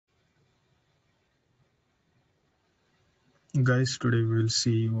Guys, today we'll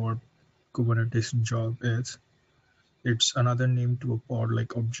see what Kubernetes Job is. It's another name to a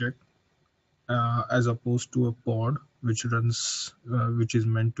pod-like object, as opposed to a pod which which is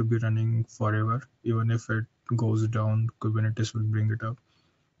meant to be running forever. Even if it goes down, Kubernetes will bring it up.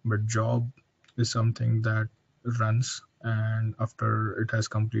 But job is something that runs, and after it has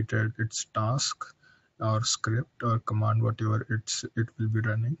completed its task or script or command, whatever it will be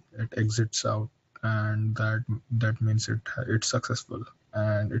running, it exits out, and that means it's successful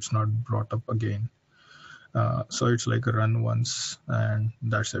and it's not brought up again. So it's like a run once and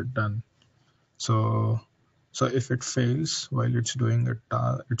that's it, done. So if it fails while it's doing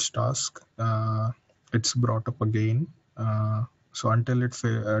its task, it's brought up again. So until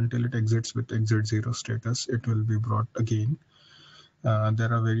it exits with exit 0 status, it will be brought again.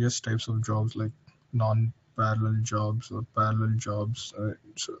 There are various types of jobs like non-parallel jobs or parallel jobs.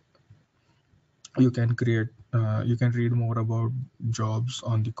 So you can read more about jobs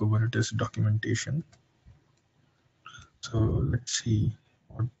on the Kubernetes documentation. So let's see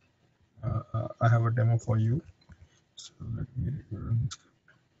what I have a demo for you. So let me run this.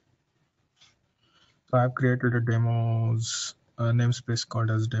 So I've created a demos namespace called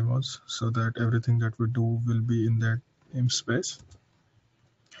as demos, so that everything that we do will be in that namespace.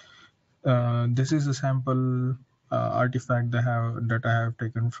 This is a sample artifact that I have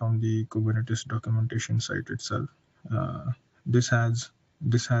taken from the Kubernetes documentation site itself. This has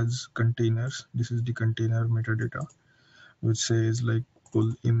containers. This is the container metadata, which says like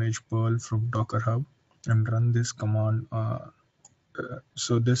pull image Perl from Docker Hub and run this command.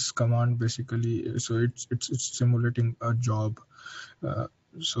 So this command basically, so it's simulating a job.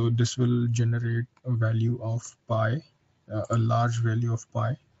 So this will generate a value of pi, a large value of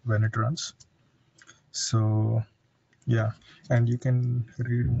pi when it runs. So yeah, and you can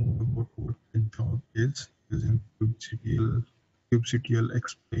read more about what the job is using kubectl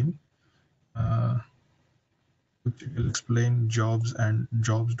explain. Kubectl explain jobs and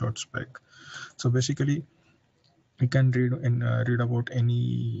jobs.spec. So basically, you can read about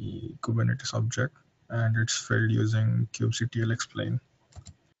any Kubernetes object, and it's filled using kubectl explain.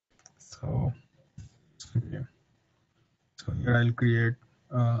 So okay. So here I'll create.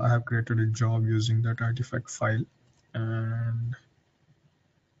 I have created a job using that artifact file, and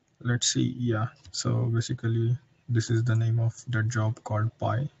let's see. Yeah. So basically, this is the name of that job called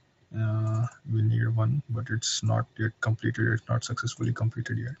Pi. We need one, but it's not yet completed. It's not successfully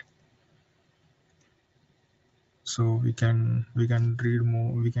completed yet. So we can read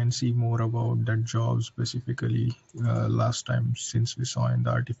more, we can see more about that job specifically. Last time, since we saw in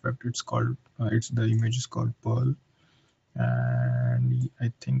the artifact, it's called the image is called Pearl, and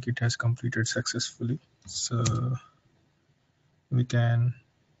I think it has completed successfully. So we can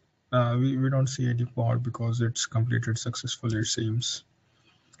we don't see any pod because it's completed successfully, it seems.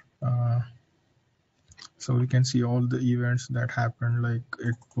 So we can see all the events that happened, like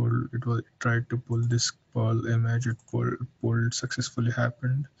it tried to pull this Perl image, it pulled successfully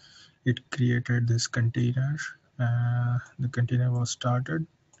happened. It created this container. The container was started,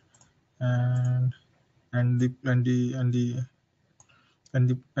 and the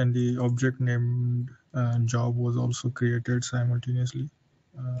object named job was also created simultaneously.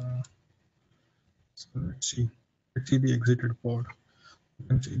 So let's see the exited pod. You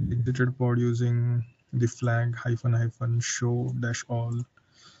can see the exited pod using the flag --show -all.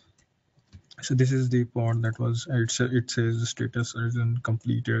 So this is the pod that was, it says the status isn't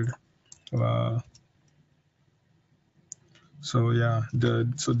completed. So yeah,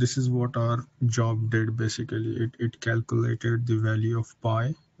 so this is what our job did basically. It calculated the value of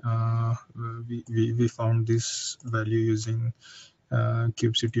pi. We found this value using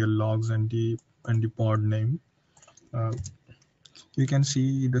kubectl logs and the pod name. You can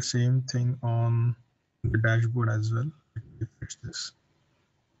see the same thing on the dashboard as well. If it's this.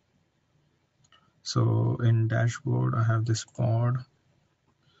 So in dashboard, I have this pod,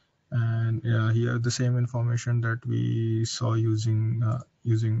 and here the same information that we saw using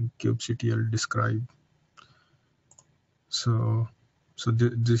kubectl describe. So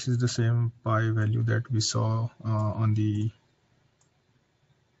this is the same pi value that we saw on the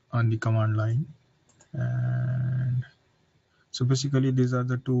command line. And so basically, these are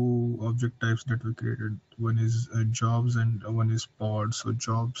the two object types that we created. One is jobs and one is pod. So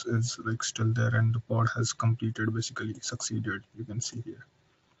jobs is like still there, and the pod has completed, basically succeeded. You can see here.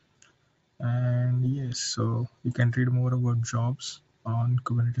 And yes, so you can read more about jobs on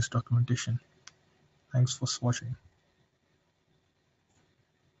Kubernetes documentation. Thanks for watching.